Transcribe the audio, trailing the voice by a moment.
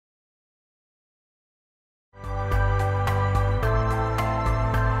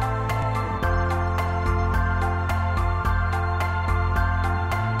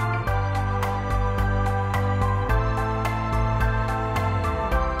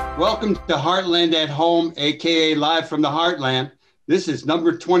Welcome to Heartland at Home, aka Live from the Heartland. This is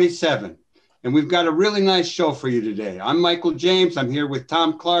number 27, and we've got a really nice show for you today. I'm Michael James. I'm here with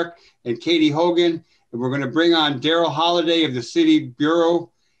Thom Clark and Katy Hogan, and we're going to bring on Daryl Holliday of the City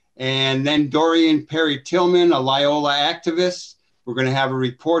Bureau, and then Dorian Perry Tillman, a Loyola activist. We're going to have a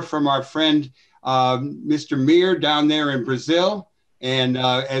report from our friend, Mr. Mir down there in Brazil. And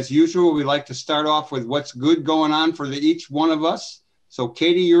as usual, we like to start off with what's good going on for each one of us. So,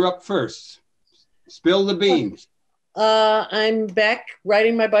 Katy, you're up first. Spill the beans. I'm back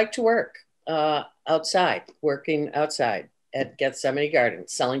riding my bike to work, outside, working outside at Gethsemane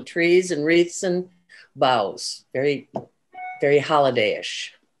Gardens, selling trees and wreaths and boughs. Very, very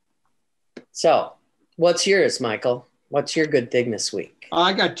holiday-ish. So, what's yours, Michael? What's your good thing this week?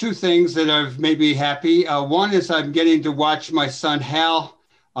 I got two things that have made me happy. One is I'm getting to watch my son Hal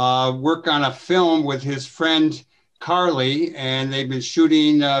work on a film with his friend Carly, and they've been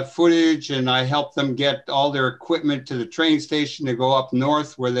shooting footage, and I helped them get all their equipment to the train station to go up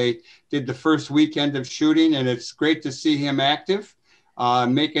north where they did the first weekend of shooting, and it's great to see him active,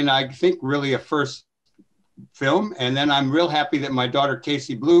 making, I think, really a first film. And then I'm real happy that my daughter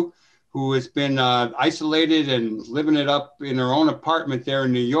Casey Blue, who has been isolated and living it up in her own apartment there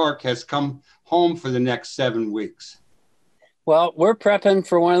in New York, has come home for the next 7 weeks. Well, we're prepping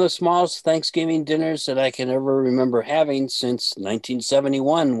for one of the smallest Thanksgiving dinners that I can ever remember having since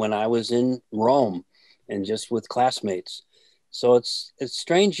 1971 when I was in Rome and just with classmates. So it's a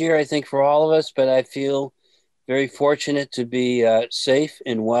strange year, I think, for all of us, but I feel very fortunate to be safe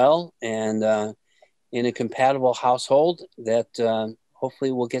and well and in a compatible household that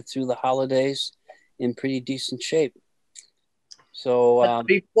hopefully we'll get through the holidays in pretty decent shape. So but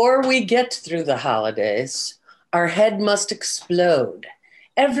before we get through the holidays, our head must explode.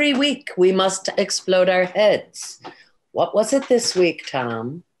 Every week we must explode our heads. What was it this week,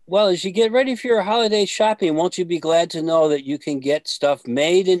 Tom? Well, as you get ready for your holiday shopping, won't you be glad to know that you can get stuff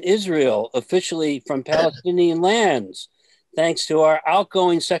made in Israel, officially from Palestinian lands, thanks to our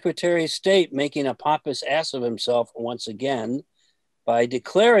outgoing Secretary of State making a pompous ass of himself once again by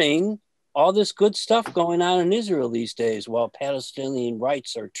declaring all this good stuff going on in Israel these days while Palestinian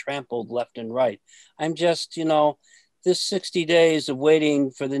rights are trampled left and right. I'm just, this 60 days of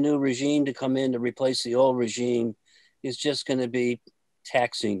waiting for the new regime to come in to replace the old regime is just going to be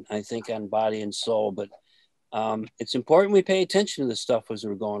taxing, I think, on body and soul. But it's important we pay attention to this stuff as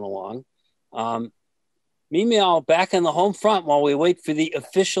we're going along. Meanwhile, back on the home front, while we wait for the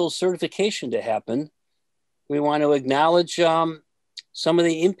official certification to happen, we want to acknowledge some of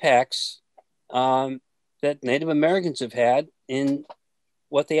the impacts that Native Americans have had in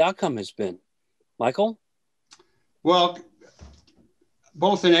what the outcome has been. Michael? Well,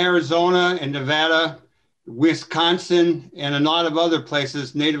 both in Arizona and Nevada, Wisconsin, and a lot of other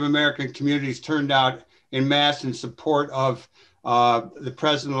places, Native American communities turned out en masse in support of the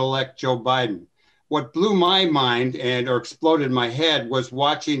president-elect Joe Biden. What blew my mind or exploded my head was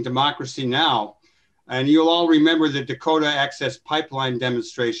watching Democracy Now!. And you'll all remember the Dakota Access Pipeline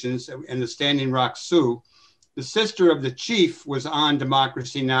demonstrations and the Standing Rock Sioux. The sister of the chief was on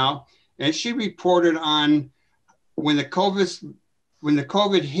Democracy Now!, and she reported on when the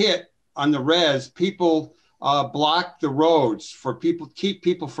COVID hit on the res, people blocked the roads for keep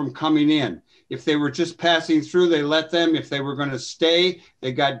people from coming in. If they were just passing through, they let them. If they were going to stay,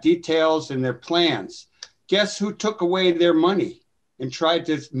 they got details in their plans. Guess who took away their money and tried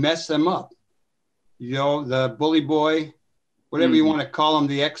to mess them up? The bully boy, whatever you want to call him,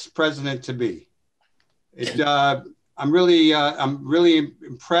 the ex-president to be. I'm really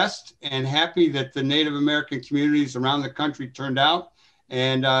impressed and happy that the Native American communities around the country turned out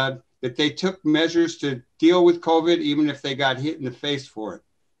and that they took measures to deal with COVID, even if they got hit in the face for it.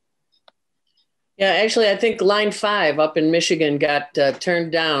 Yeah, actually, I think Line 5 up in Michigan got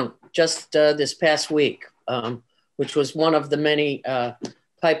turned down just this past week, which was one of the many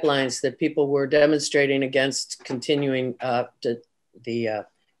pipelines that people were demonstrating against continuing the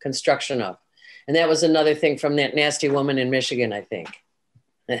construction of. And that was another thing from that nasty woman in Michigan, I think.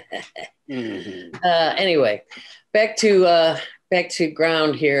 Anyway, back to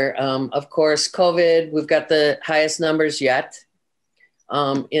ground here. Of course, COVID, we've got the highest numbers yet.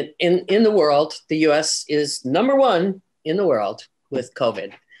 In the world, the US is number one in the world with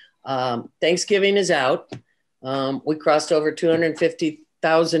COVID. Thanksgiving is out. We crossed over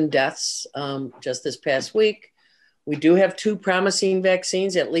 250,000 deaths just this past week. We do have 2 promising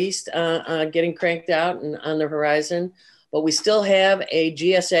vaccines, at least getting cranked out and on the horizon, but we still have a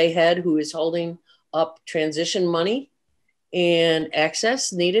GSA head who is holding up transition money and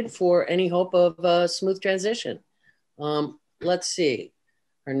access needed for any hope of a smooth transition. Let's see.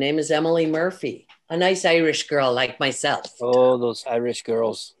 Her name is Emily Murphy, a nice Irish girl like myself. Oh, those Irish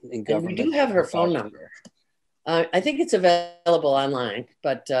girls in government. And we do have her phone number. I think it's available online,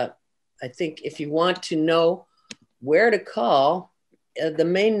 but I think if you want to know where to call, the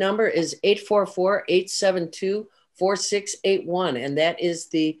main number is 844-872-4681. And that is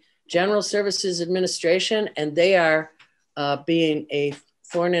the General Services Administration. And they are being a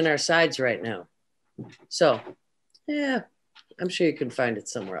thorn in our sides right now. So, yeah, I'm sure you can find it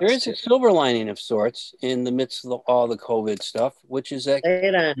somewhere else. There is a silver lining of sorts in the midst of all the COVID stuff, which is that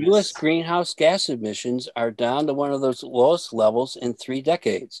U.S. greenhouse gas emissions are down to one of those lowest levels in 3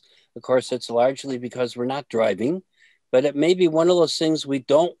 decades. Of course, it's largely because we're not driving, but it may be one of those things we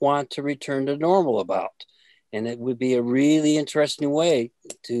don't want to return to normal about. And it would be a really interesting way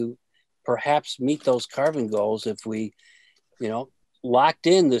to perhaps meet those carbon goals if we, locked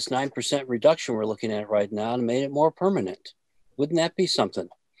in this 9% reduction we're looking at right now and made it more permanent. Wouldn't that be something?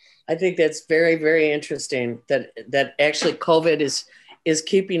 I think that's very, very interesting that actually COVID is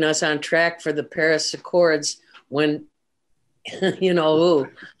keeping us on track for the Paris Accords when, who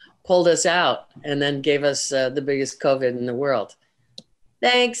pulled us out and then gave us the biggest COVID in the world.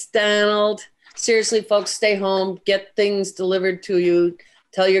 Thanks, Donald. Seriously, folks, stay home, get things delivered to you.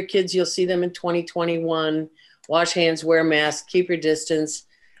 Tell your kids you'll see them in 2021. Wash hands, wear masks, keep your distance,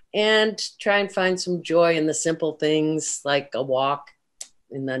 and try and find some joy in the simple things like a walk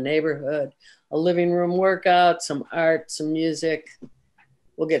in the neighborhood, a living room workout, some art, some music.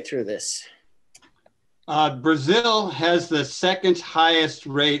 We'll get through this. Brazil has the second highest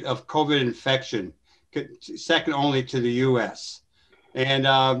rate of COVID infection, second only to the US.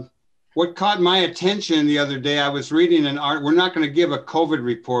 And what caught my attention the other day, I was reading an art. We're not going to give a COVID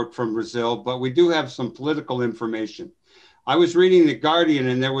report from Brazil, but we do have some political information. I was reading The Guardian,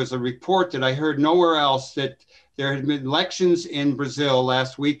 and there was a report that I heard nowhere else that there had been elections in Brazil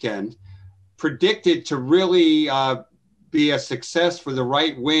last weekend, predicted to really be a success for the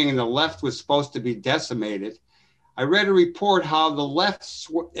right wing, and the left was supposed to be decimated. I read a report how the left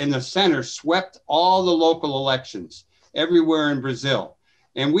and the center swept all the local elections everywhere in Brazil.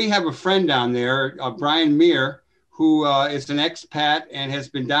 And we have a friend down there, Brian Meir, who is an expat and has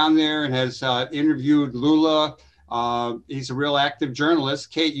been down there and has interviewed Lula. He's a real active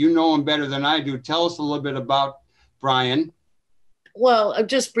journalist. Kate, you know him better than I do. Tell us a little bit about Brian. Well,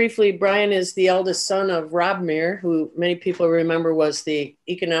 just briefly, Brian is the eldest son of Rob Meir, who many people remember was the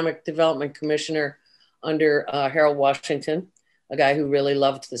Economic Development Commissioner under Harold Washington, a guy who really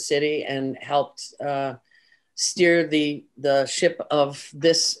loved the city and helped steer the ship of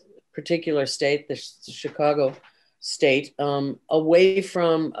this particular state, the Chicago state, away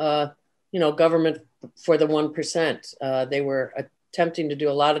from government for the 1%. They were attempting to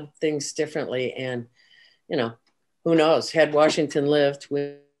do a lot of things differently, and who knows? Had Washington lived,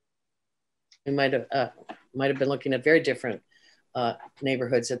 we might have been looking at very different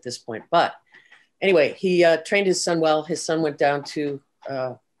neighborhoods at this point. But anyway, he trained his son well. His son went down to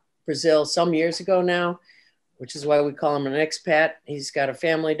Brazil some years ago now, which is why we call him an expat. He's got a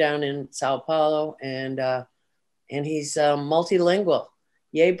family down in Sao Paulo, and he's multilingual.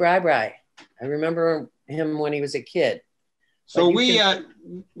 Yay, bri. I remember him when he was a kid. So we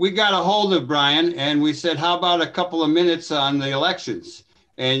got a hold of Brian, and we said, how about a couple of minutes on the elections?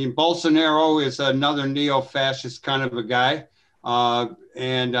 And Bolsonaro is another neo-fascist kind of a guy,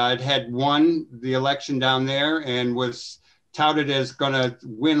 and had won the election down there and was touted as going to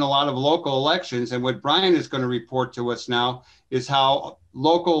win a lot of local elections. And what Brian is going to report to us now is how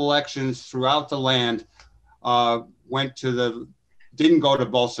local elections throughout the land didn't go to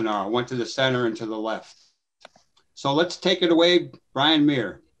Bolsonaro, went to the center and to the left. So let's take it away, Brian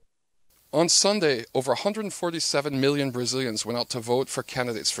Meir. On Sunday, over 147 million Brazilians went out to vote for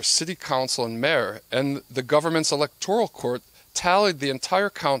candidates for city council and mayor, and the government's electoral court tallied the entire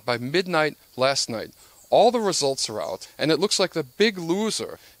count by midnight last night. All the results are out, and it looks like the big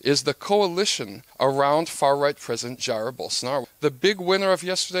loser is the coalition around far-right President Jair Bolsonaro. The big winner of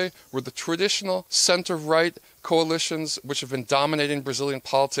yesterday were the traditional center-right coalitions which have been dominating Brazilian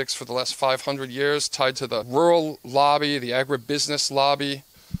politics for the last 500 years, tied to the rural lobby, the agribusiness lobby.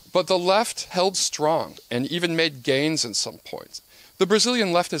 But the left held strong and even made gains in some points. The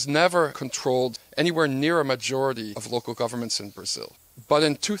Brazilian left has never controlled anywhere near a majority of local governments in Brazil. But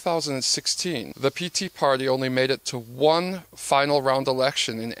in 2016, the PT party only made it to one final round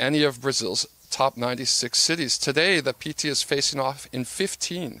election in any of Brazil's top 96 cities. Today, the PT is facing off in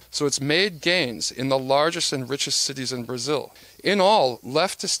 15, so it's made gains in the largest and richest cities in Brazil. In all,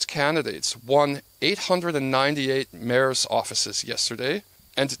 leftist candidates won 898 mayor's offices yesterday,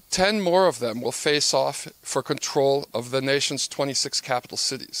 and 10 more of them will face off for control of the nation's 26 capital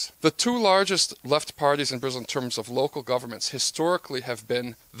cities. The two largest left parties in Brazil in terms of local governments historically have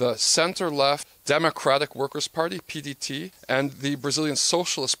been the center-left Democratic Workers' Party, PDT, and the Brazilian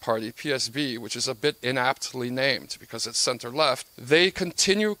Socialist Party, PSB, which is a bit inaptly named because it's center-left. They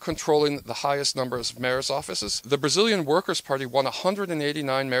continue controlling the highest numbers of mayor's offices. The Brazilian Workers' Party won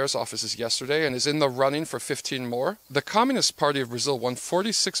 189 mayor's offices yesterday and is in the running for 15 more. The Communist Party of Brazil won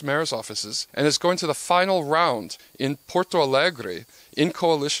 46 mayor's offices and is going to the final round in Porto Alegre in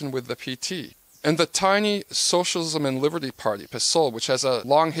coalition with the PT. And the tiny Socialism and Liberty Party, PSOL, which has a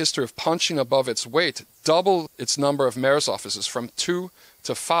long history of punching above its weight, doubled its number of mayor's offices from 2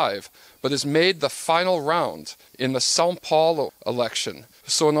 to 5, but has made the final round in the São Paulo election.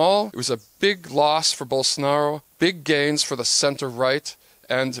 So in all, it was a big loss for Bolsonaro, big gains for the center-right,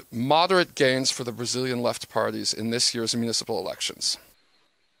 and moderate gains for the Brazilian left parties in this year's municipal elections.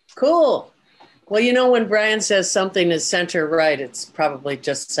 Cool. Well, you know, when Brian says something is center right, it's probably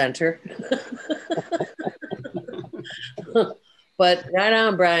just center. But right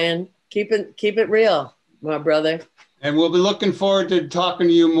on, Brian. Keep it real, my brother. And we'll be looking forward to talking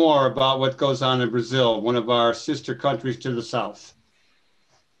to you more about what goes on in Brazil, one of our sister countries to the south.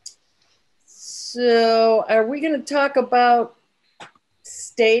 So are we going to talk about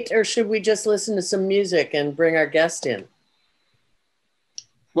state, or should we just listen to some music and bring our guest in?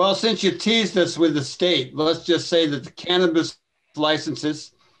 Well, since you teased us with the state, let's just say that the cannabis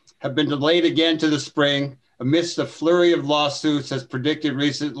licenses have been delayed again to the spring amidst a flurry of lawsuits, as predicted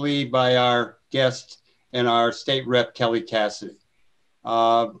recently by our guest and our state rep, Kelly Cassidy.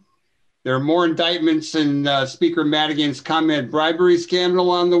 There are more indictments in Speaker Madigan's comment bribery scandal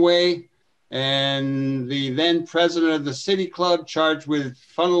on the way, and the then president of the City Club charged with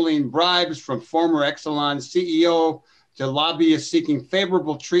funneling bribes from former Exelon CEO to lobbyists seeking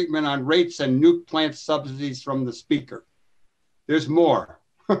favorable treatment on rates and nuke plant subsidies from the speaker. There's more.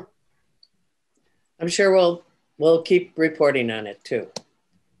 I'm sure we'll keep reporting on it too.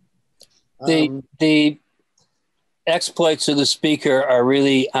 The exploits of the speaker are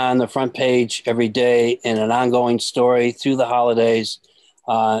really on the front page every day and an ongoing story through the holidays.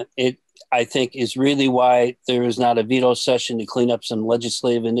 It, I think, is really why there is not a veto session to clean up some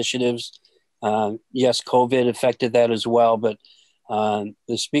legislative initiatives. Yes, COVID affected that as well, but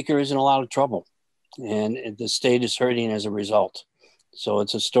the speaker is in a lot of trouble and the state is hurting as a result. So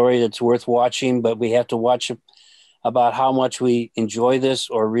it's a story that's worth watching, but we have to watch about how much we enjoy this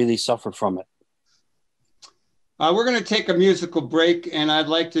or really suffer from it. We're going to take a musical break, and I'd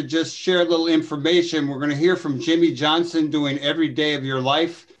like to just share a little information. We're going to hear from Jimmy Johnson doing Every Day of Your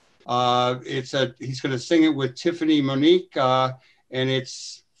Life. He's going to sing it with Tiffany Monique, and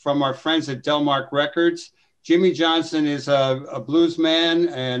it's from our friends at Delmark Records. Jimmy Johnson is a blues man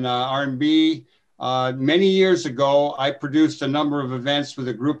and R&B. Many years ago, I produced a number of events with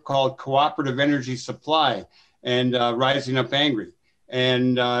a group called Cooperative Energy Supply and Rising Up Angry.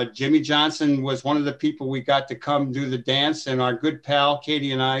 And Jimmy Johnson was one of the people we got to come do the dance. And our good pal,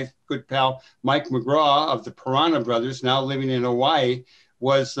 Katie and I, good pal, Mike McGraw of the Piranha Brothers, now living in Hawaii,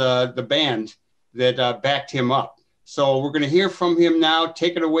 was the band that backed him up. So we're going to hear from him now.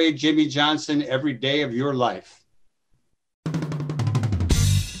 Take it away, Jimmy Johnson, Every Day of Your Life.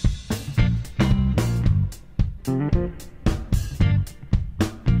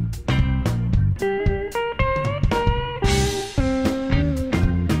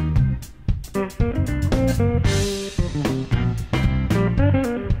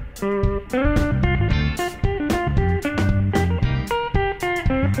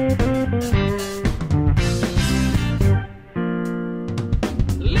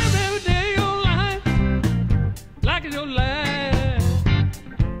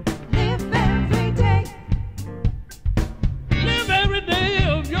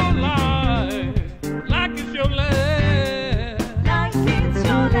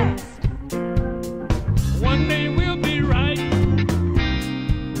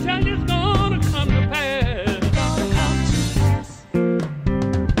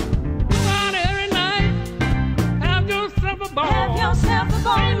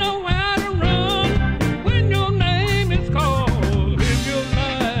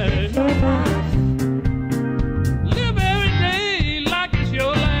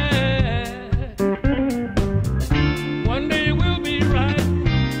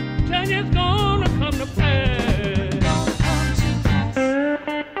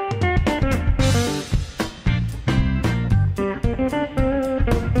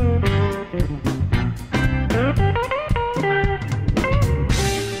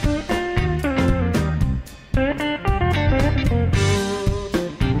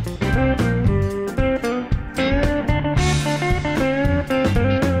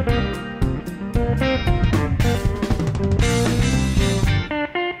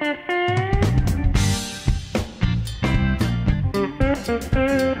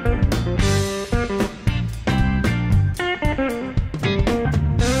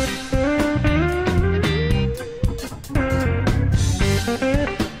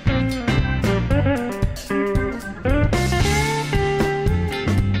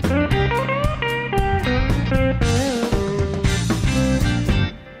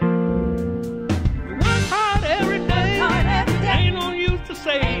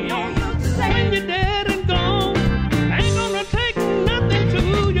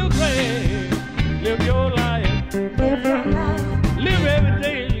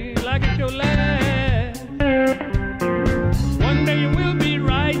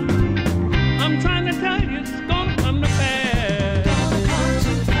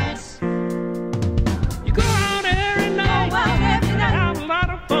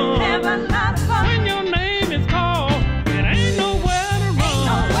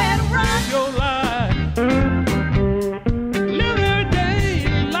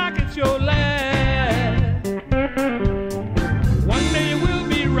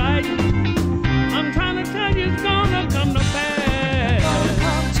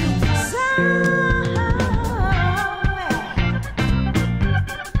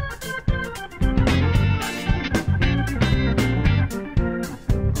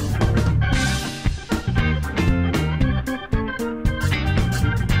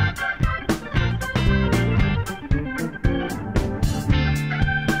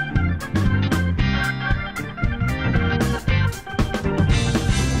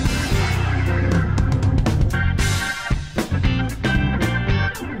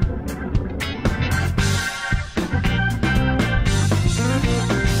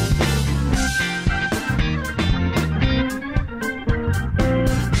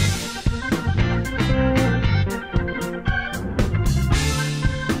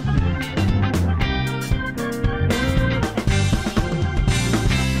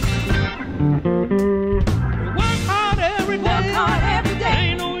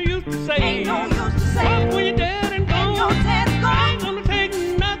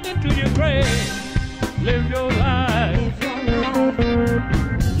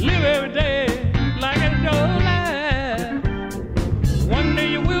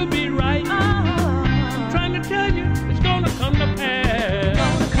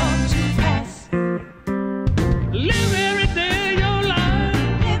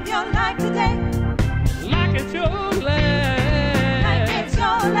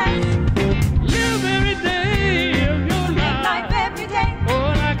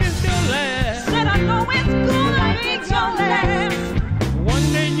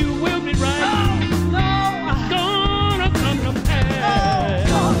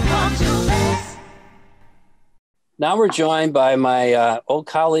 Now we're joined by my old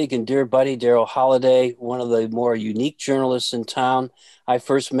colleague and dear buddy, Daryl Holliday, one of the more unique journalists in town. I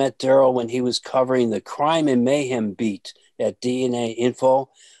first met Daryl when he was covering the crime and mayhem beat at DNA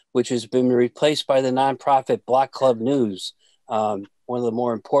Info, which has been replaced by the nonprofit Block Club News, one of the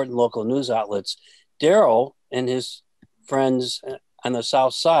more important local news outlets. Daryl and his friends on the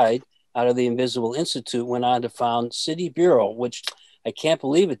South Side out of the Invisible Institute went on to found City Bureau, which I can't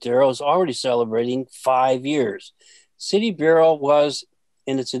believe it, Daryl, is already celebrating 5 years. City Bureau was,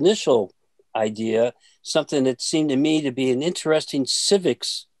 in its initial idea, something that seemed to me to be an interesting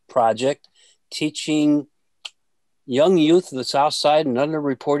civics project, teaching young youth of the South Side and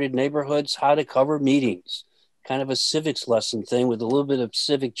underreported neighborhoods how to cover meetings, kind of a civics lesson thing with a little bit of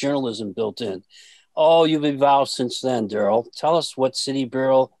civic journalism built in. Oh, you've evolved since then, Daryl. Tell us what City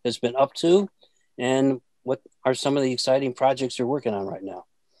Bureau has been up to and what are some of the exciting projects you're working on right now?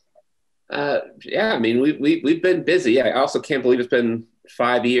 Yeah, I mean, we've been busy. I also can't believe it's been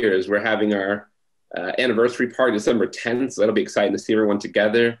 5 years. We're having our anniversary party December 10th, so that'll be exciting to see everyone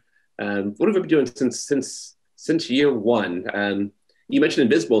together. What have we been doing since year one? You mentioned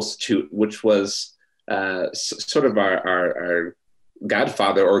Invisible Institute, which was sort of our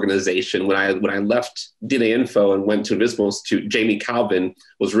godfather organization. When I left DNA Info and went to Invisible Institute, Jamie Calvin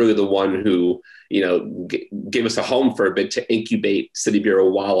was really the one who gave us a home for a bit to incubate City Bureau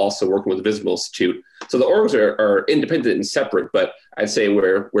while also working with the Invisible Institute. So the orgs are independent and separate, but I'd say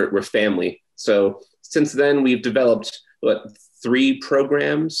we're family. So since then, we've developed 3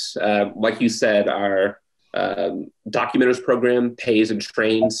 programs. Like you said, our documenters program pays and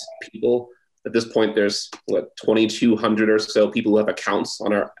trains people. At this point, there's 2,200 or so people who have accounts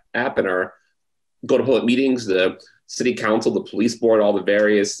on our app and go to public meetings, the city council, the police board, all the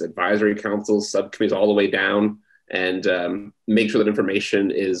various advisory councils, subcommittees, all the way down, and make sure that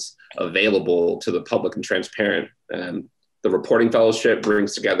information is available to the public and transparent. The reporting fellowship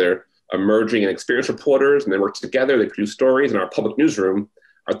brings together emerging and experienced reporters, and they work together, they produce stories. In our public newsroom,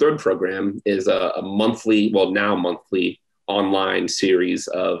 our 3rd program is a monthly online series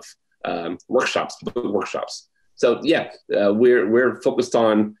of workshops. So yeah, we're focused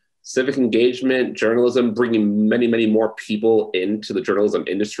on civic engagement, journalism, bringing many, many more people into the journalism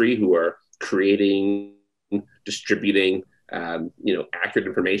industry who are creating, distributing, accurate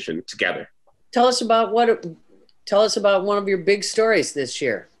information together. Tell us about one of your big stories this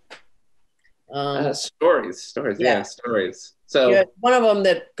year. Stories. So yeah, one of them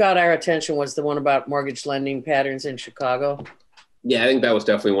that got our attention was the one about mortgage lending patterns in Chicago. Yeah, I think that was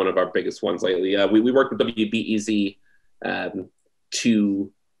definitely one of our biggest ones lately. We worked with WBEZ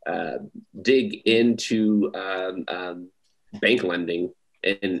to dig into bank lending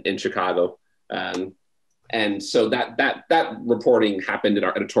in Chicago, and so that reporting happened in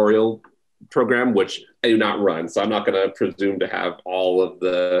our editorial program, which I do not run, so I'm not going to presume to have all of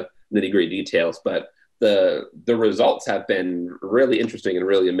the nitty-gritty details. But the results have been really interesting and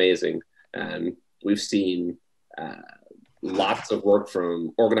really amazing, and we've seen lots of work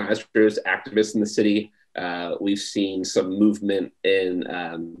from organizers, activists in the city. We've seen some movement in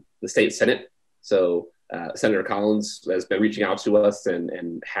the state Senate. So Senator Collins has been reaching out to us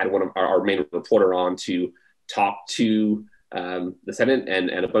and had one of our main reporter on to talk to the Senate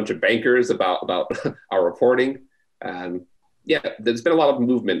and a bunch of bankers about our reporting. Yeah, there's been a lot of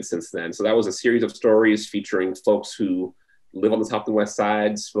movement since then. So that was a series of stories featuring folks who live on the South and West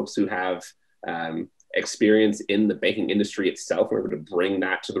Sides, folks who have experience in the banking industry itself. We're able to bring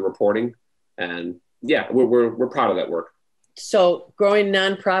that to the reporting, and yeah, we're proud of that work. So growing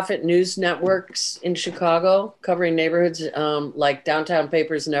nonprofit news networks in Chicago, covering neighborhoods like downtown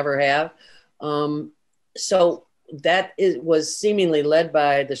papers never have. So that was seemingly led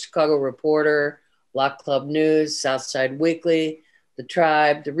by the Chicago Reporter, Block Club News, Southside Weekly, The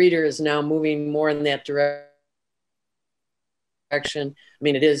Tribe. The Reader is now moving more in that direction. I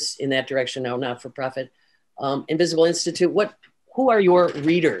mean, it is in that direction now, not for profit. Invisible Institute. Who are your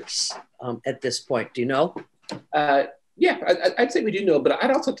readers at this point? Do you know? Yeah, I'd say we do know, but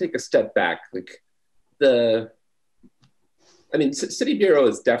I'd also take a step back. City Bureau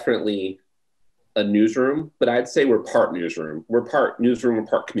is definitely a newsroom, but I'd say we're part newsroom. We're part newsroom, we're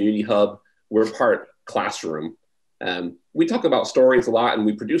part community hub, we're part classroom. We talk about stories a lot and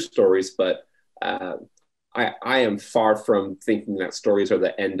we produce stories, but I am far from thinking that stories are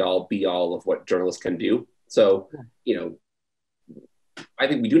the end all be all of what journalists can do. So, I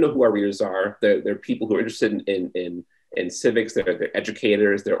think we do know who our readers are. They're people who are interested in civics, they're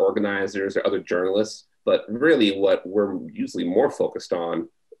educators, they're organizers, they're other journalists. But really what we're usually more focused on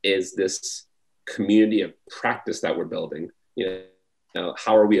is this community of practice that we're building.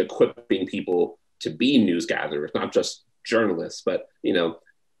 How are we equipping people to be news gatherers, not just journalists, but, you know,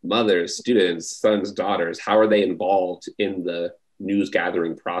 mothers, students, sons, daughters, how are they involved in the news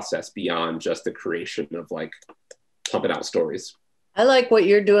gathering process beyond just the creation of like pumping out stories? I like what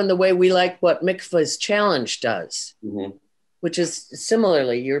you're doing the way we like what Mikvah's Challenge does, which is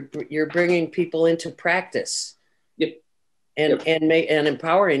similarly, you're bringing people into practice. Yep. And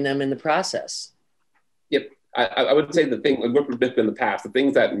empowering them in the process. Yep. I would say the thing, we've worked with Mikvah in the past, the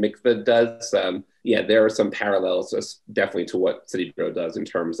things that Mikvah does, there are some parallels definitely to what City Bureau does in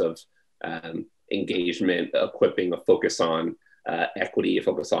terms of engagement, equipping, a focus on equity, a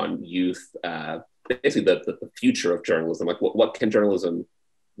focus on youth, basically the future of journalism. Like what can journalism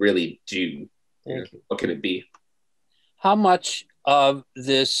really do? What can it be? How much of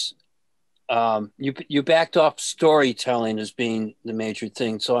this, you backed off storytelling as being the major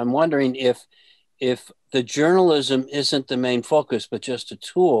thing. So I'm wondering if the journalism isn't the main focus, but just a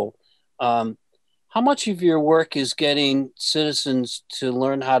tool, how much of your work is getting citizens to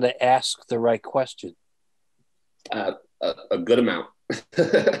learn how to ask the right question? A good amount.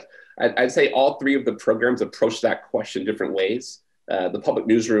 I'd say all three of the programs approach that question different ways. The public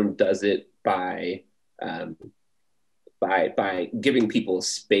newsroom does it by giving people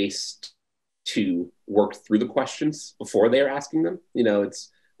space to work through the questions before they're asking them. You know,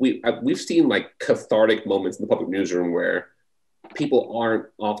 we've seen like cathartic moments in the public newsroom where people aren't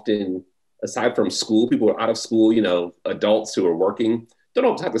often, aside from school, people who are out of school, you know, adults who are working, don't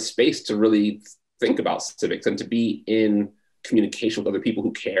always have the space to really think about civics and to be in communication with other people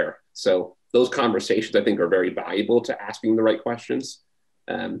who care. So those conversations, I think, are very valuable to asking the right questions.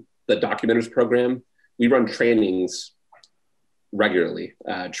 The Documenters program, we run trainings regularly.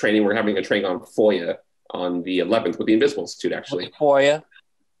 We're having a training on FOIA on the 11th with the Invisible Institute, actually. What's FOIA?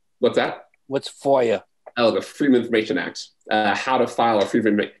 What's that? What's FOIA? Oh, the Freedom of Information Act. How to file a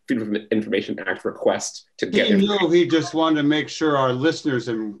Freedom of Information Act request to get. He knew he just wanted to make sure our listeners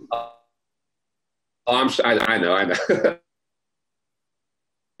and. I'm sure. I know. Right.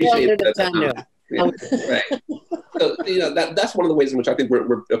 So, you know, that's one of the ways in which I think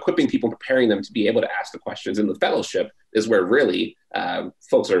we're equipping people and preparing them to be able to ask the questions. In the fellowship is where really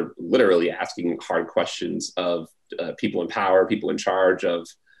folks are literally asking hard questions of people in power, people in charge, of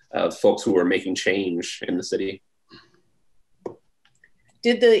folks who are making change in the city.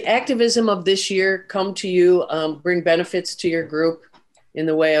 Did the activism of this year come to you, bring benefits to your group in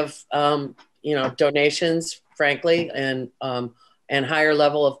the way of, donations, frankly, and higher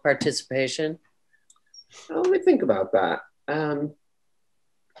level of participation? Let me think about that.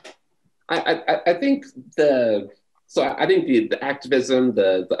 I think the activism,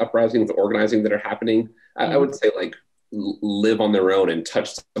 the uprising, the organizing that are happening, I would say like live on their own and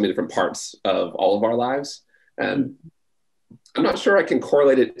touch so many different parts of all of our lives. I'm not sure I can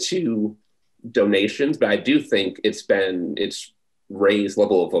correlate it to donations, but I do think it's raised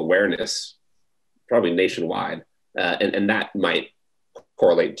level of awareness, probably nationwide, and that might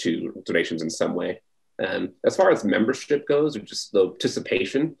correlate to donations in some way. As far as membership goes, or just the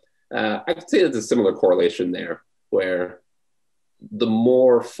participation, I'd say there's a similar correlation there, where the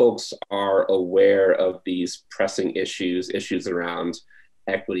more folks are aware of these pressing issues around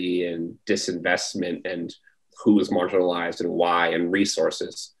equity and disinvestment and who is marginalized and why and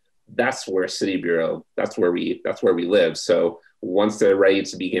resources, that's where City Bureau, that's where we live. So once they're ready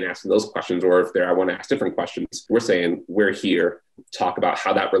to begin asking those questions, or if I want to ask different questions, we're saying we're here to talk about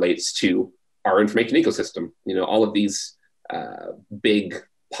how that relates to our information ecosystem. You know, all of these big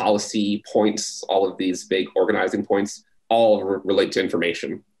policy points, all of these big organizing points, all relate to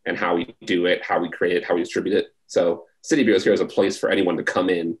information and how we do it, how we create it, how we distribute it. So City Bureau is here as a place for anyone to come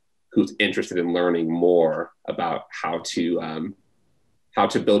in who's interested in learning more about how to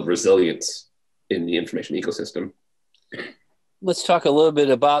build resilience in the information ecosystem. Let's talk a little bit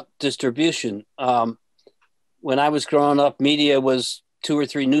about distribution. When I was growing up, media was 2 or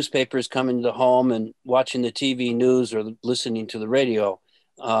 3 newspapers coming to home and watching the TV news or listening to the radio.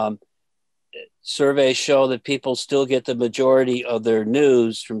 Surveys show that people still get the majority of their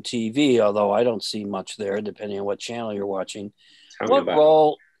news from TV, although I don't see much there, depending on what channel you're watching.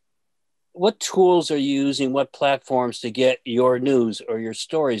 What tools are you using, what platforms to get your news or your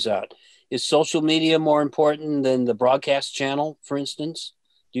stories out? Is social media more important than the broadcast channel, for instance?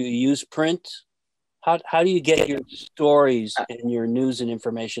 Do you use print? How do you get your stories and your news and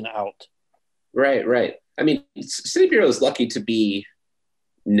information out? Right. I mean, City Bureau is lucky to be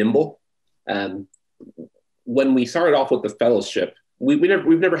nimble. When we started off with the fellowship, we've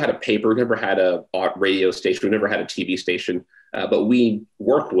never had a paper, we've never had a radio station, we've never had a TV station, but we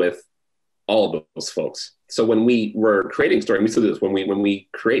worked with all of those folks. So when we were creating stories, we still do this, when we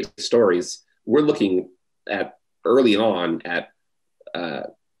create stories, we're looking at early on at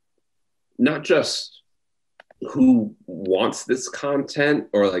not just who wants this content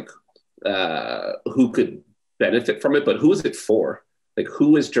or like who could benefit from it, but who is it for? Like,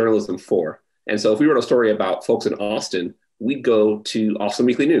 who is journalism for? And so if we wrote a story about folks in Austin, we'd go to Austin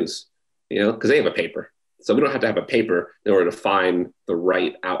Weekly News, because they have a paper. So we don't have to have a paper in order to find the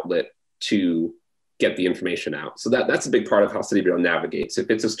right outlet to get the information out. So that's a big part of how City Bureau navigates. If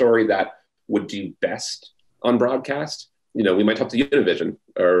it's a story that would do best on broadcast, we might talk to Univision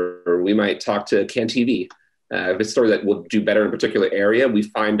or we might talk to Can TV. If it's a story that will do better in a particular area, we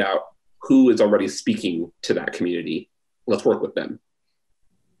find out who is already speaking to that community. Let's work with them.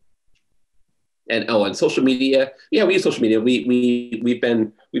 And social media. Yeah, we use social media. We've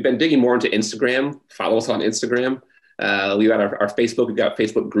been digging more into Instagram. Follow us on Instagram. We've got our Facebook. We've got a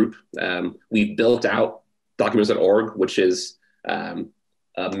Facebook group. We built out Documents.org, which is a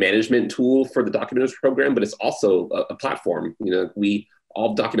management tool for the Documenters program, but it's also a platform.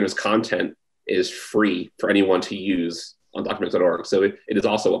 All Documenters content is free for anyone to use on Documents.org. So it is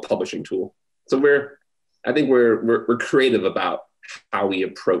also a publishing tool. So I think we're creative about how we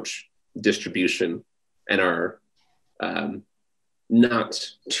approach distribution and are not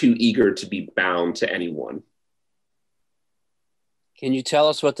too eager to be bound to anyone. Can you tell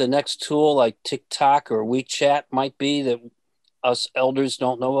us what the next tool like TikTok or WeChat might be that us elders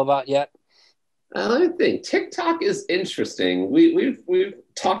don't know about yet? I think TikTok is interesting. We've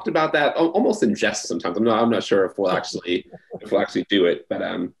talked about that almost in jest sometimes. I'm not sure if we'll actually do it, but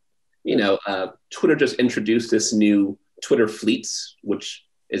Twitter just introduced this new Twitter Fleets, which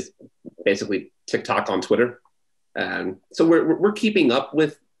is basically TikTok on Twitter. So we're keeping up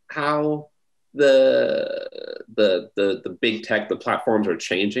with how the big tech, the platforms are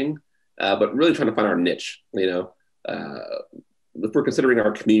changing, but really trying to find our niche. If we're considering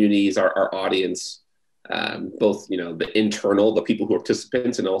our communities, our audience, both the internal, the people who are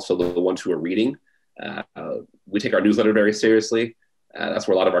participants, and also the ones who are reading, we take our newsletter very seriously. That's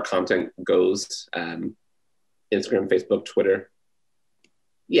where a lot of our content goes. Instagram, Facebook, Twitter.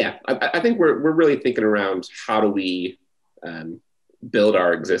 Yeah, I think we're really thinking around how do we build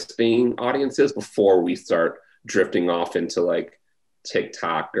our existing audiences before we start drifting off into like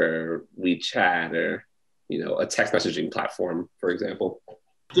TikTok or WeChat or a text messaging platform, for example.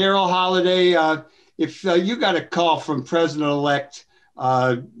 Daryl Holiday, if you got a call from President-elect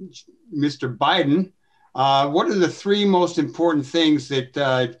Mr. Biden, what are the three most important things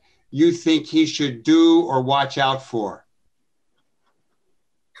that you think he should do or watch out for?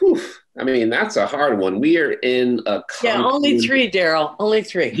 Whew. I mean, that's a hard one. We are in a only three, Daryl. Only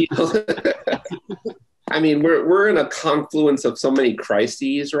three. I mean, we're in a confluence of so many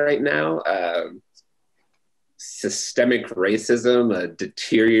crises right now. Systemic racism, a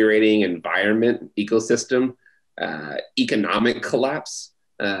deteriorating environment, ecosystem, economic collapse,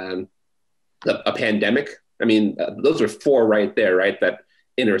 a pandemic. I mean, those are four right there, right? That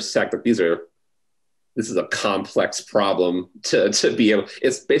intersect. Like this is a complex problem to be able.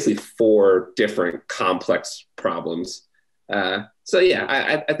 It's basically four different complex problems. So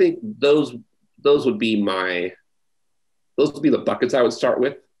yeah, I think those would be the buckets I would start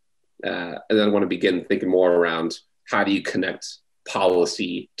with. And then I want to begin thinking more around how do you connect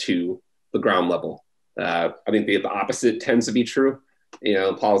policy to the ground level. I think the opposite tends to be true.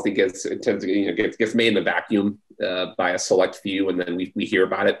 Policy gets made in a vacuum by a select few, and then we hear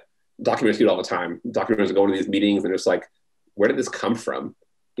about it. Documents do it all the time. Documents are going to these meetings, and it's like, where did this come from?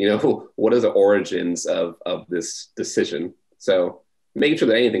 What are the origins of this decision? So making sure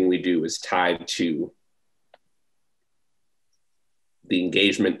that anything we do is tied to the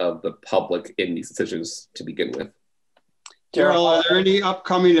engagement of the public in these decisions to begin with. Daryl, are there any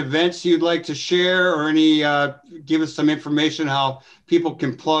upcoming events you'd like to share, or any give us some information how people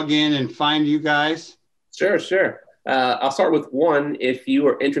can plug in and find you guys? Sure. I'll start with one. If you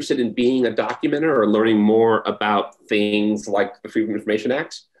are interested in being a documenter or learning more about things like the Freedom of Information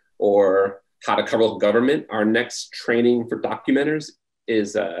Act or how to cover local government, our next training for documenters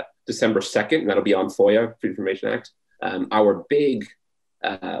is December 2nd, and that'll be on FOIA, Freedom of Information Act. Our big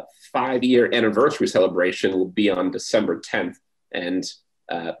 5-year anniversary celebration will be on December 10th. And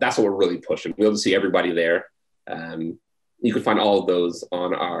that's what we're really pushing. We'll see everybody there. You can find all of those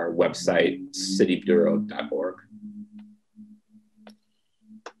on our website, citybureau.org.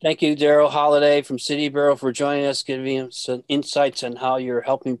 Thank you, Daryl Holiday from City Bureau, for joining us, giving us some insights on how you're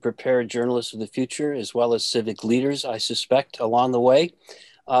helping prepare journalists of the future, as well as civic leaders, I suspect, along the way.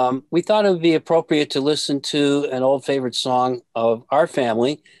 We thought it would be appropriate to listen to an old favorite song of our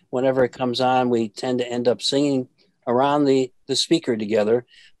family. Whenever it comes on, we tend to end up singing around the speaker together.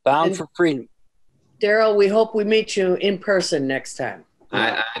 Bound for Freedom. Daryl, we hope we meet you in person next time.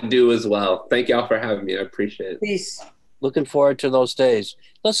 I do as well. Thank y'all for having me. I appreciate it. Peace. Looking forward to those days.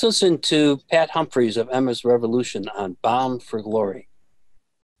 Let's listen to Pat Humphreys of Emma's Revolution on Bound for Glory.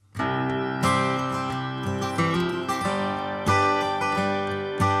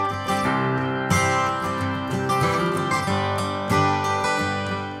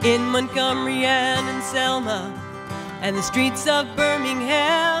 In Montgomery and in Selma and the streets of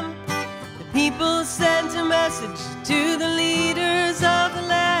Birmingham, the people sent a message to the leaders of the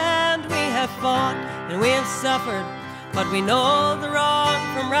land. We have fought and we have suffered, but we know the wrong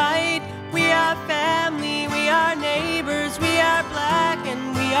from right. We are family, we are neighbors, we are black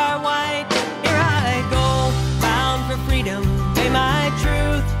and we are white. Here I go, bound for freedom. May my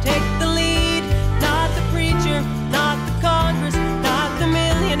truth take the lead. Not the preacher, not the Congress, not the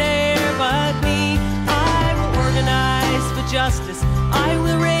millionaire, but me. I will organize for justice. I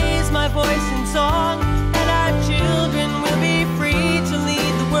will raise my voice in song, and our children will be free to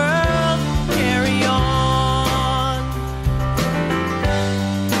lead the world. Carry on.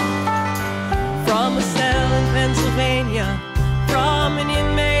 From a cell in Pennsylvania, from an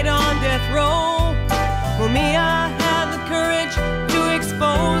inmate on death row, Mumia had the courage to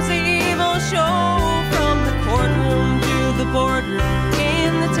expose the evil show. From the courtroom to the boardroom,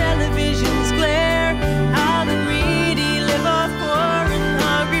 in the television's glare, how the greedy live off poor and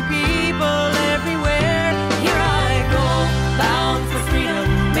hungry people everywhere. Here I go, bound for freedom.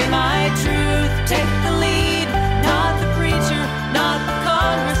 May my truth take the lead. Not the preacher, not the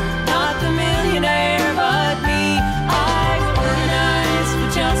Congress, not the millionaire, but me. I will organize for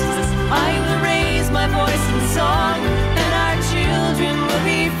justice. I will raise my voice in song, and our children will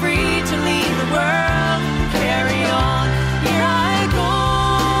be free to lead the world. Carry on. Here I go.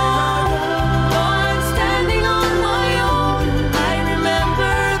 I'm standing on my own. I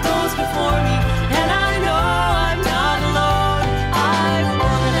remember those before me, and I know I'm not alone. I will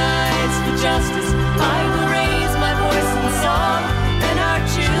organize for justice. I will raise my voice in song, and our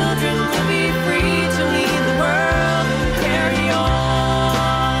children will be free to lead the world. Carry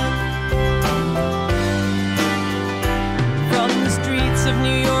on. From the streets of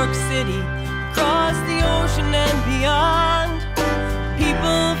New York City, across the ocean and beyond,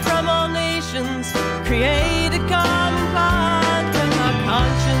 people from all nations create a common bond. With our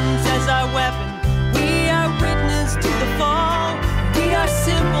conscience as our weapon, we are witness to the fall. We are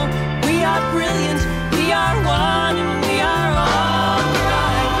simple, we are brilliant, we are one and we are all. Here I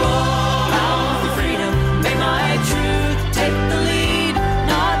go, bound for freedom. May my truth take the lead.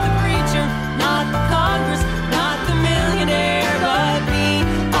 Not the preacher, not the Congress, not the millionaire, but me.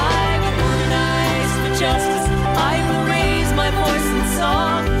 I will organize for justice. I will raise my voice in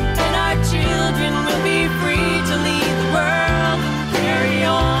song, and our children will be free to lead the world. Carry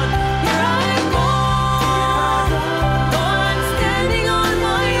on. Here I go. Though I'm standing on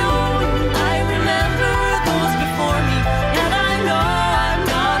my own, I remember those before me, and I know I'm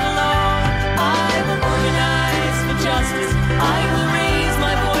not alone. I will organize for justice. I will raise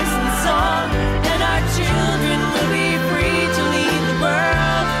my voice in song, and our children will be free to lead the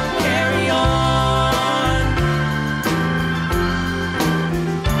world. Carry on.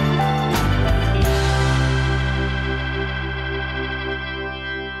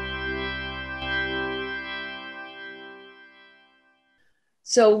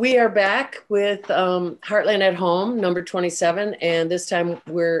 So we are back with Heartland at Home, number 27. And this time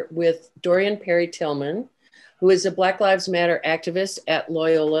we're with Dorian Perry Tillman, who is a Black Lives Matter activist at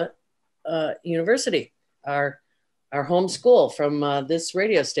Loyola University, our home school from this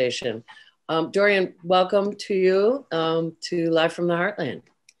radio station. Dorian, welcome to you to Live from the Heartland.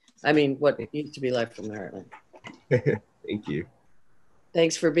 I mean, what used to be Live from the Heartland. Thank you.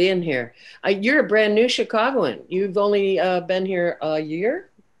 Thanks for being here. You're a brand new Chicagoan. You've only been here a year?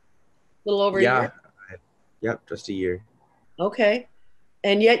 A little over a year? Yep, just a year. Okay.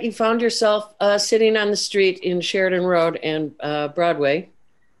 And yet you found yourself sitting on the street in Sheridan Road and Broadway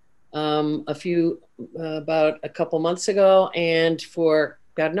about a couple months ago, and for,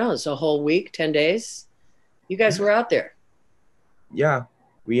 God knows, a whole week, 10 days. You guys were out there. Yeah,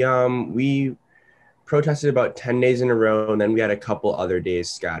 we protested about 10 days in a row, and then we had a couple other days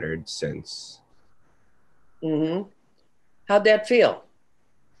scattered since. Mm-hmm. How'd that feel?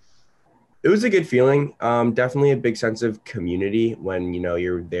 It was a good feeling. Definitely a big sense of community when,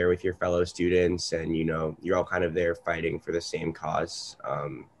 you're there with your fellow students and, you're all kind of there fighting for the same cause.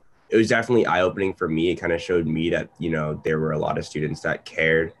 It was definitely eye-opening for me. It kind of showed me that, there were a lot of students that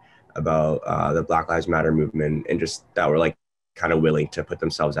cared about the Black Lives Matter movement and just that were like kind of willing to put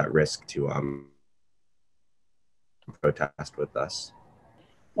themselves at risk to protest with us.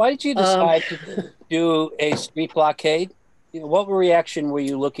 Why did you decide to do a street blockade? What reaction were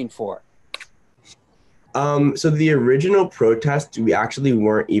you looking for? So the original protest, we actually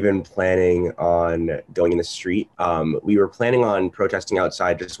weren't even planning on going in the street. We were planning on protesting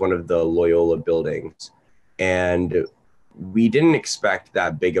outside just one of the Loyola buildings. And we didn't expect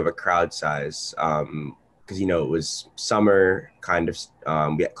that big of a crowd size because, it was summer kind of,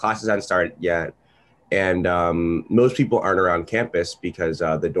 classes hadn't started yet. And most people aren't around campus because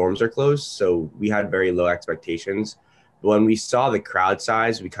the dorms are closed. So we had very low expectations. But when we saw the crowd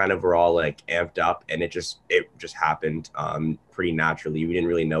size, we kind of were all like amped up, and it just happened pretty naturally. We didn't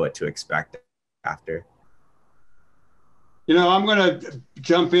really know what to expect after. I'm going to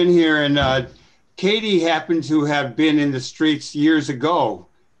jump in here, and Katie happened to have been in the streets years ago.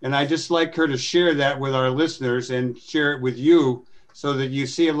 And I just like her to share that with our listeners and share it with you so that you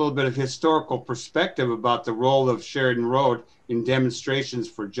see a little bit of historical perspective about the role of Sheridan Road in demonstrations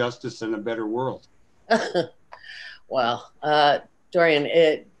for justice and a better world. Well,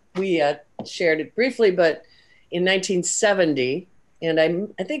 Dorian, we shared it briefly, but in 1970, and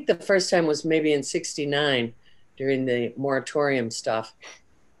I think the first time was maybe in 69 during the moratorium stuff,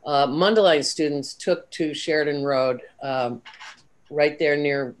 Mundelein students took to Sheridan Road right there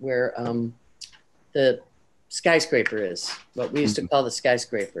near where the skyscraper is, what we used to call the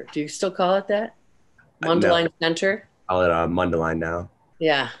skyscraper. Do you still call it that? Mundelein Center? Call it Mundelein now.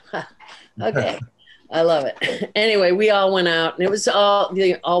 Yeah. Okay. I love it. Anyway, we all went out, and it was all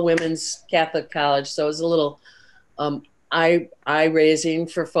women's Catholic college, so it was a little eye raising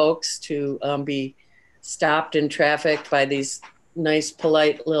for folks to be stopped in traffic by these nice,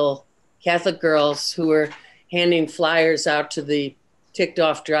 polite little Catholic girls who were handing flyers out to the ticked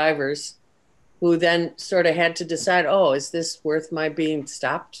off drivers, who then sort of had to decide, oh, is this worth my being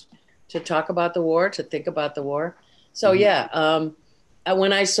stopped to talk about the war, to think about the war? So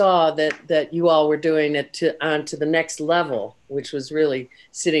when I saw that you all were doing it on to the next level, which was really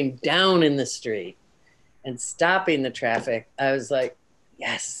sitting down in the street and stopping the traffic, I was like,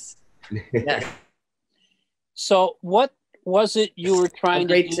 yes. Yes. So what was it you were trying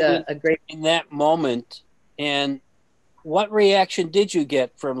to do in that moment? And what reaction did you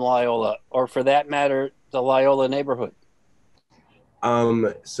get from Loyola, or for that matter, the Loyola neighborhood?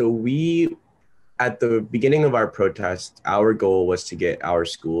 So we, at the beginning of our protest, our goal was to get our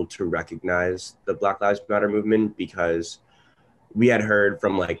school to recognize the Black Lives Matter movement, because we had heard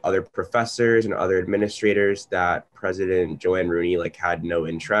from like other professors and other administrators that President Joanne Rooney had no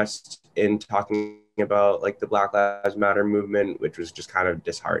interest in talking about the Black Lives Matter movement, which was just kind of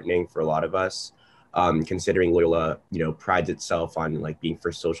disheartening for a lot of us, considering Loyola, prides itself on being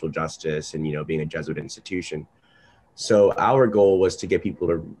for social justice and, being a Jesuit institution. So our goal was to get people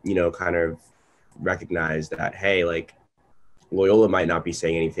to, kind of recognize that, hey, Loyola might not be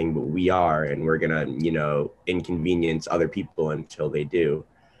saying anything, but we are, and we're gonna, inconvenience other people until they do.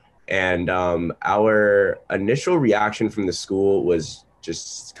 And our initial reaction from the school was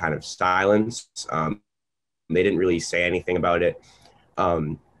just kind of silence. They didn't really say anything about it.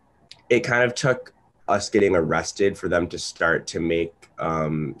 It kind of took us getting arrested for them to start to make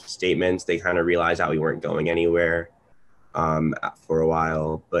statements. They kind of realized that we weren't going anywhere for a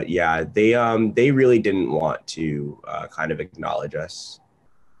while, but yeah, they really didn't want to kind of acknowledge us.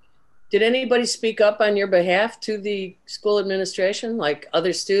 Did anybody speak up on your behalf to the school administration, like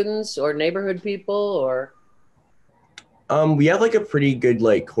other students or neighborhood people, or? We have a pretty good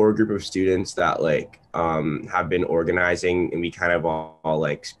core group of students that have been organizing, and we kind of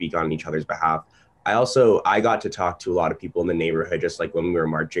all speak on each other's behalf. I got to talk to a lot of people in the neighborhood, just when we were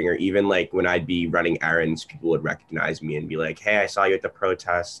marching, or even when I'd be running errands, people would recognize me and be like, hey, I saw you at the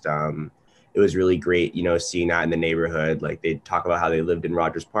protest. It was really great, seeing that in the neighborhood. They'd talk about how they lived in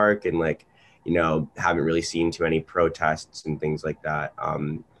Rogers Park and haven't really seen too many protests and things like that.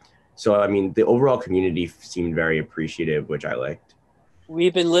 So, I mean, the overall community seemed very appreciative, which I liked.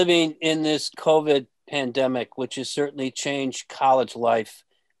 We've been living in this COVID pandemic, which has certainly changed college life.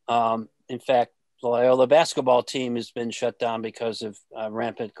 In fact, the Loyola basketball team has been shut down because of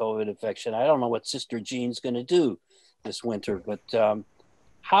rampant COVID infection. I don't know what Sister Jean's going to do this winter, but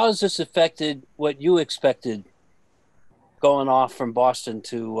how has this affected what you expected going off from Boston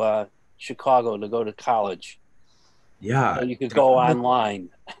to Chicago to go to college? Yeah. So you could go online.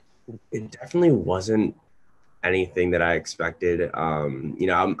 It definitely wasn't anything that I expected.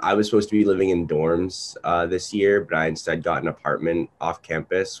 I was supposed to be living in dorms this year, but I instead got an apartment off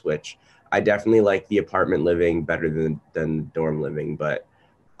campus, which I definitely like the apartment living better than dorm living. But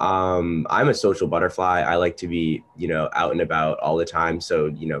I'm a social butterfly. I like to be, out and about all the time. So,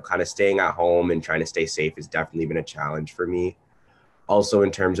 kind of staying at home and trying to stay safe has definitely been a challenge for me. also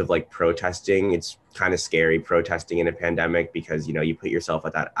in terms of like protesting, it's kind of scary protesting in a pandemic because, you know, you put yourself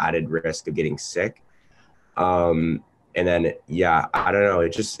at that added risk of getting sick. And then, yeah, I don't know.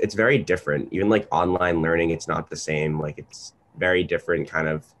 It's very different. Even like online learning, it's not the same. Like it's very different kind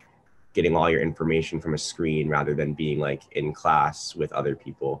of getting all your information from a screen rather than being like in class with other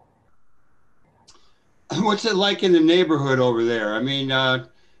people. What's it like in the neighborhood over there? I mean,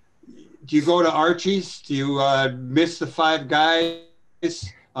 do you go to Archie's? Do you miss the Five Guys?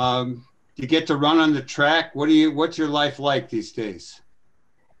 Do you get to run on the track? What's your life like these days?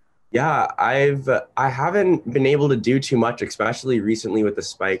 Yeah, I haven't been able to do too much, especially recently with the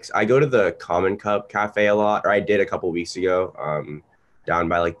spikes. I go to the Common Cup Cafe a lot, or I did a couple weeks ago, down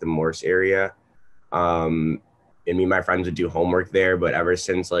by like the Morse area. And me and my friends would do homework there, but ever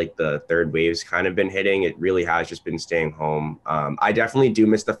since like the third wave's kind of been hitting, it really has just been staying home. I definitely do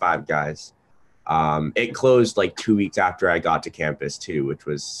miss the Five Guys. It closed like 2 weeks after I got to campus too, which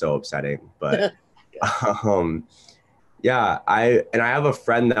was so upsetting. But yeah, I have a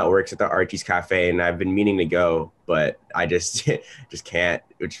friend that works at the Archie's Cafe, and I've been meaning to go, but I just just can't,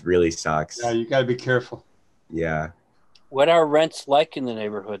 which really sucks. Yeah, you got to be careful. Yeah. What are rents like in the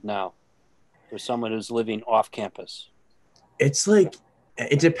neighborhood now for someone who's living off campus? It's like,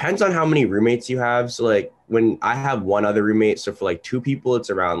 it depends on how many roommates you have. So like when I have one other roommate, so for like two people, it's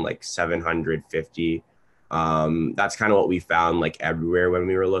around like 750. That's kind of what we found like everywhere when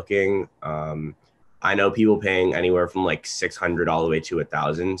we were looking. I know people paying anywhere from like 600 all the way to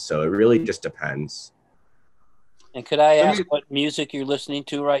 1,000. So it really just depends. And could I ask what music you're listening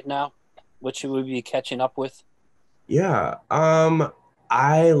to right now? What should we be catching up with? Yeah.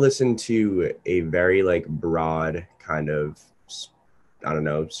 I listen to a very like broad kind of, I don't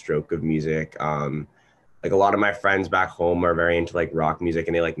know, stroke of music. Like a lot of my friends back home are very into like rock music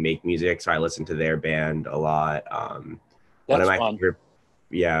and they like make music. So I listen to their band a lot. That's fun. One of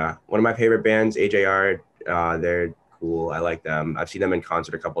my favorite bands, AJR, they're cool. I like them. I've seen them in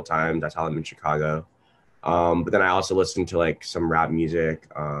concert a couple times. I saw them in Chicago. But then I also listen to like some rap music.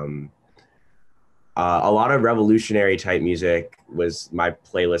 A lot of revolutionary type music was my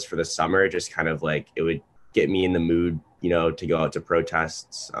playlist for the summer. Just kind of like, it would get me in the mood, you know, to go out to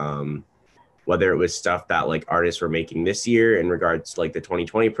protests. Whether it was stuff that like artists were making this year in regards to like the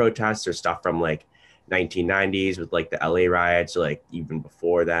 2020 protests, or stuff from like 1990s with like the LA riots, or like even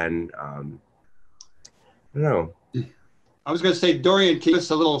before then. I don't know. I was going to say, Dorian, give us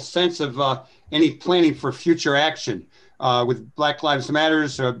a little sense of any planning for future action with Black Lives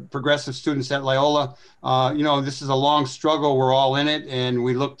Matters, progressive students at Loyola. You know, this is a long struggle. We're all in it, and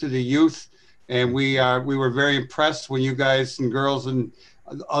we look to the youth. And we were very impressed when you guys and girls and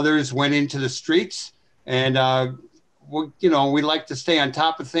others went into the streets. And you know, we like to stay on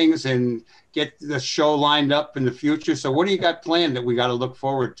top of things and get the show lined up in the future. So what do you got planned that we got to look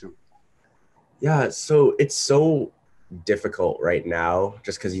forward to? Yeah, so it's so difficult right now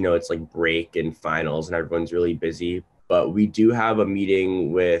just because, you know, it's like break and finals and everyone's really busy. But we do have a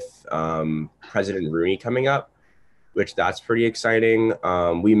meeting with President Rooney coming up, which that's pretty exciting.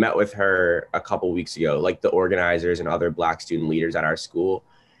 We met with her a couple weeks ago, like the organizers and other Black student leaders at our school.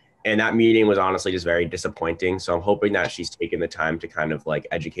 And that meeting was honestly just very disappointing. So I'm hoping that she's taken the time to kind of like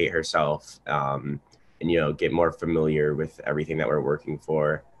educate herself and, you know, get more familiar with everything that we're working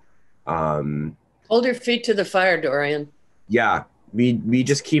for. Hold your feet to the fire, Dorian. Yeah, we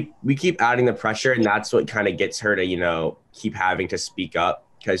just keep adding the pressure, and that's what kind of gets her to, you know, keep having to speak up,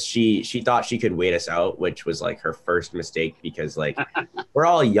 because she thought she could wait us out, which was like her first mistake, because like we're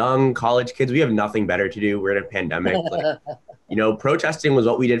all young college kids. We have nothing better to do. We're in a pandemic. Like, you know, protesting was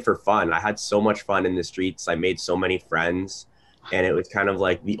what we did for fun. I had so much fun in the streets. I made so many friends, and it was kind of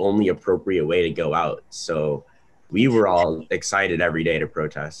like the only appropriate way to go out. So we were all excited every day to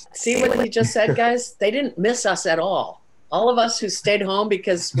protest. See what he just said, guys? They didn't miss us at all. All of us who stayed home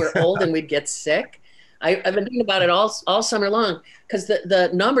because we're old and we'd get sick. I've been thinking about it all summer long, because the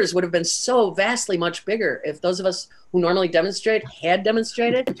numbers would have been so vastly much bigger if those of us who normally demonstrate had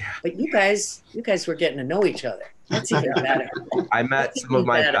demonstrated. Yeah. But you guys were getting to know each other. That's even better. I met some of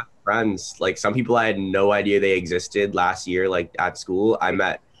my best friends, like some people I had no idea they existed last year, like at school. I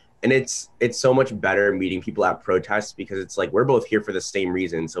met, and it's so much better meeting people at protests, because it's like we're both here for the same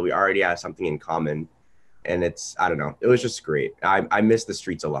reason, so we already have something in common. And it's, I don't know, it was just great. I miss the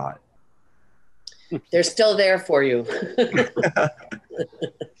streets a lot. They're still there for you.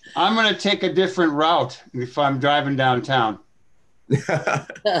 I'm going to take a different route if I'm driving downtown.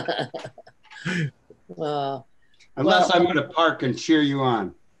 Unless I'm going to park and cheer you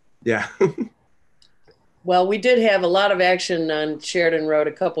on. Yeah. Well, we did have a lot of action on Sheridan Road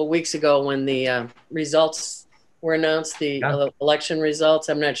a couple of weeks ago when the results were announced, the Yeah. election results.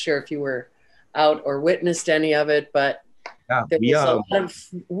 I'm not sure if you were out or witnessed any of it, but Yeah, there was a lot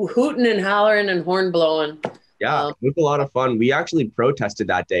of hooting and hollering and horn blowing. yeah, it was a lot of fun. We actually protested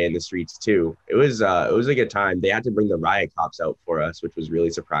that day in the streets too. It was a good time. They had to bring the riot cops out for us, which was really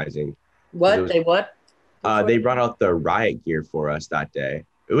surprising. What? They brought out the riot gear for us that day.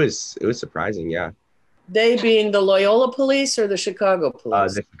 It was surprising, yeah. They being the Loyola police or the Chicago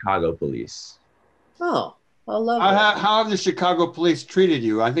police? The Chicago police. Oh, I love How have the Chicago police treated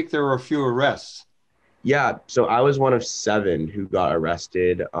you? I think there were a few arrests. Yeah, so I was one of 7 who got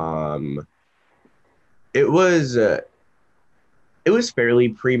arrested. It was fairly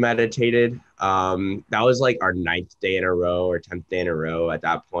premeditated. That was like our 9th day in a row or 10th day in a row at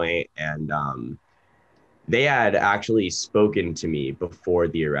that point, and they had actually spoken to me before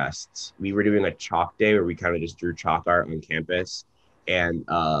the arrests. We were doing a chalk day where we kind of just drew chalk art on campus, and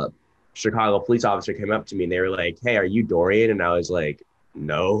Chicago police officer came up to me and they were like, "Hey, are you Dorian?" And I was like,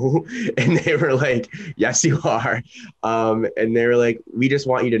 "No." And they were like, "Yes, you are." And they were like, "We just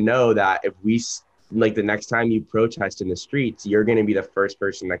want you to know that if like the next time you protest in the streets, you're going to be the first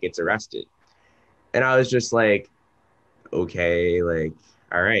person that gets arrested." And I was just like, okay, like,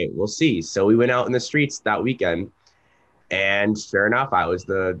 all right, we'll see. So we went out in the streets that weekend, and sure enough, I was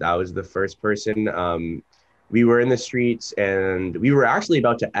the first person. We were in the streets, and we were actually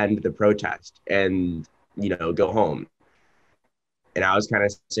about to end the protest and go home. And I was kind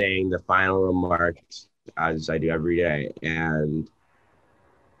of saying the final remarks as I do every day, and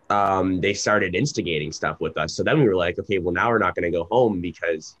they started instigating stuff with us. So then we were like, okay, well, now we're not going to go home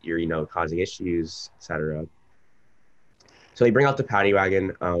because you're causing issues, etc. So they bring out the paddy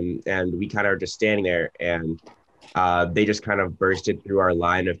wagon, and we kind of are just standing there, and they just kind of bursted through our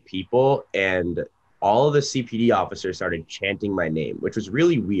line of people, and all of the CPD officers started chanting my name, which was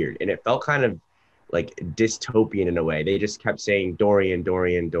really weird, and it felt kind of like dystopian in a way. They just kept saying Dorian,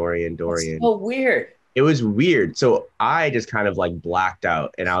 Dorian, Dorian, Dorian. That's so weird. It was weird. So I just kind of like blacked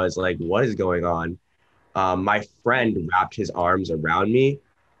out, and I was like, what is going on? My friend wrapped his arms around me,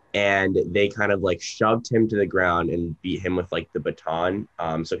 and they kind of like shoved him to the ground and beat him with like the baton.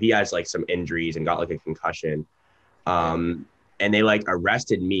 So he has like some injuries and got like a concussion. And they like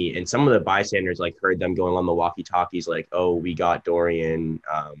arrested me, and some of the bystanders like heard them going on the walkie-talkies like, "Oh, we got Dorian,"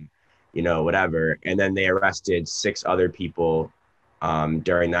 whatever. And then they arrested 6 other people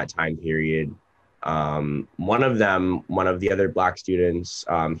during that time period. One of the other black students,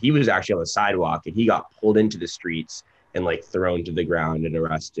 he was actually on the sidewalk, and he got pulled into the streets and like thrown to the ground and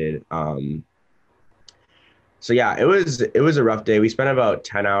arrested. So yeah, it was a rough day. We spent about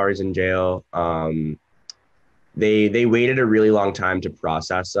 10 hours in jail. They waited a really long time to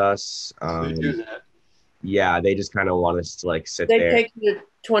process us. They do that. Yeah, they just kind of want us to like sit there. They take you to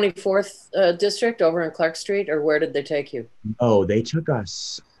 24th district over in Clark Street, or where did they take you? Oh, they took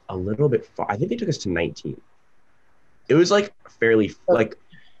us a little bit far. I think they took us to 19. It was like fairly like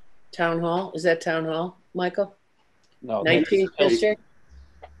Town Hall. Is that Town Hall, Michael? No, 19th district.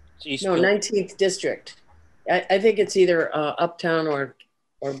 No, 19th district. I think it's either Uptown or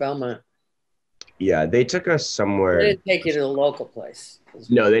Belmont. Yeah, they took us somewhere. They didn't take you to the local place.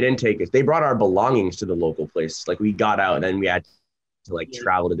 No, they didn't take us. They brought our belongings to the local place. Like we got out, and then we had to like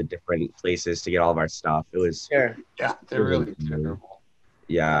travel to the different places to get all of our stuff. It was sure. Yeah, they're really terrible.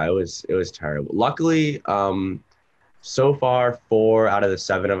 Yeah, it was terrible. Luckily, so far 4 out of the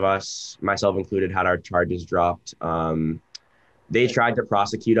 7 of us, myself included, had our charges dropped. They tried to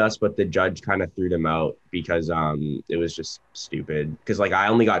prosecute us, but the judge kind of threw them out because it was just stupid. Because like I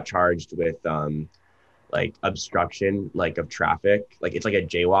only got charged with like obstruction like of traffic. Like it's like a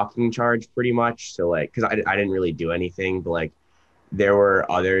jaywalking charge pretty much. So like because I didn't really do anything, but like there were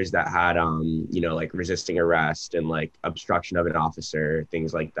others that had like resisting arrest and like obstruction of an officer,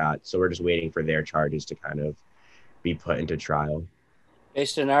 things like that. So we're just waiting for their charges to kind of be put into trial.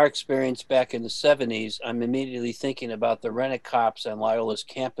 Based on our experience back in the 70s, I'm immediately thinking about the rent-a-cops on Loyola's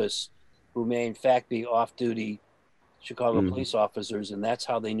campus who may in fact be off-duty Chicago police officers, and that's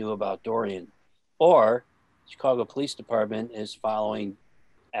how they knew about Dorian. Or Chicago Police Department is following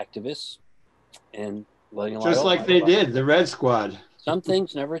activists and letting just like they did, the Red Squad. Some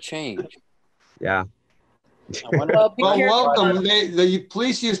things never change. Yeah. Well, welcome. The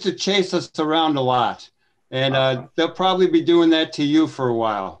police used to chase us around a lot. And they'll probably be doing that to you for a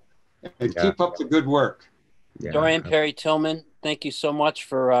while. And keep up the good work. Yeah. Dorian Perry Tillman, thank you so much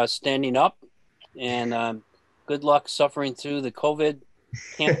for standing up. And good luck suffering through the COVID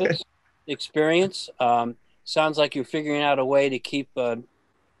campus experience. Sounds like you're figuring out a way to keep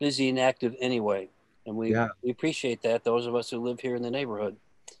busy and active anyway. And we appreciate that, those of us who live here in the neighborhood.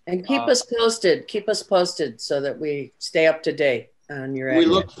 And keep us posted. Keep us posted so that we stay up to date on your. We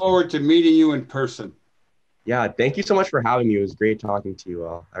look forward to meeting you in person. Yeah, thank you so much for having me. It was great talking to you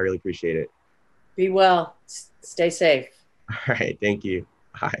all. I really appreciate it. Be well. Stay safe. All right, thank you.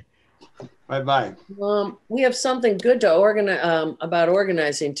 Bye. Bye-bye. We have something good to organize about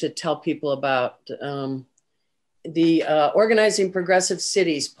organizing to tell people about. The Organizing Progressive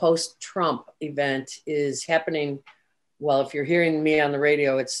Cities post-Trump event is happening. Well, if you're hearing me on the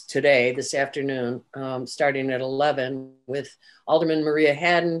radio, it's today, this afternoon, starting at 11 with Alderman Maria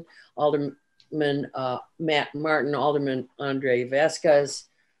Haddon, Alderman Matt Martin, Alderman Andre Vasquez,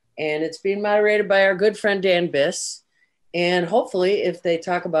 and it's being moderated by our good friend Dan Biss. And hopefully, if they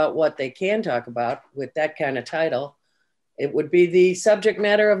talk about what they can talk about with that kind of title, it would be the subject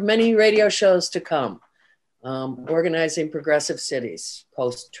matter of many radio shows to come. Organizing Progressive Cities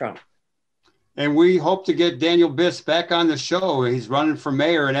post-Trump. And we hope to get Daniel Biss back on the show. He's running for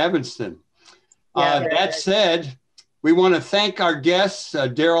mayor in Evanston. That said, we want to thank our guests,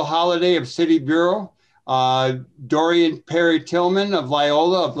 Daryl Holliday of City Bureau, Dorian Perry Tillman of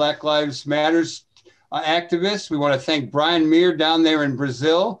Loyola, a Black Lives Matters activist. We want to thank Brian Meir down there in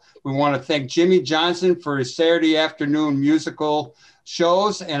Brazil. We want to thank Jimmy Johnson for his Saturday afternoon musical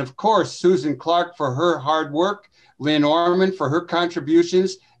shows. And of course, Susan Clark for her hard work, Lynn Orman for her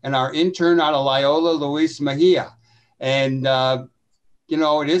contributions, and our intern out of Loyola, Luis Mejia. And, you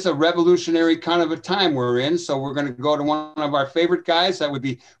know, it is a revolutionary kind of a time we're in. So we're going to go to one of our favorite guys. That would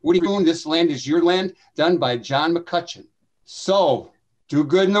be Woody Boone, This Land Is Your Land, done by John McCutcheon. So do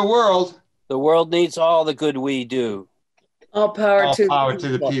good in the world. The world needs all the good we do. All power to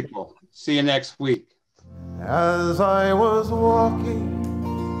the people. See you next week. As I was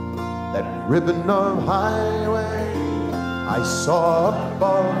walking that ribbon of highway, I saw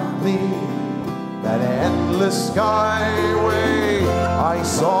above me that endless skyway. I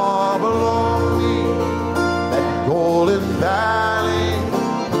saw below me that golden valley.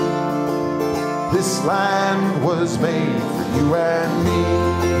 This land was made for you and me.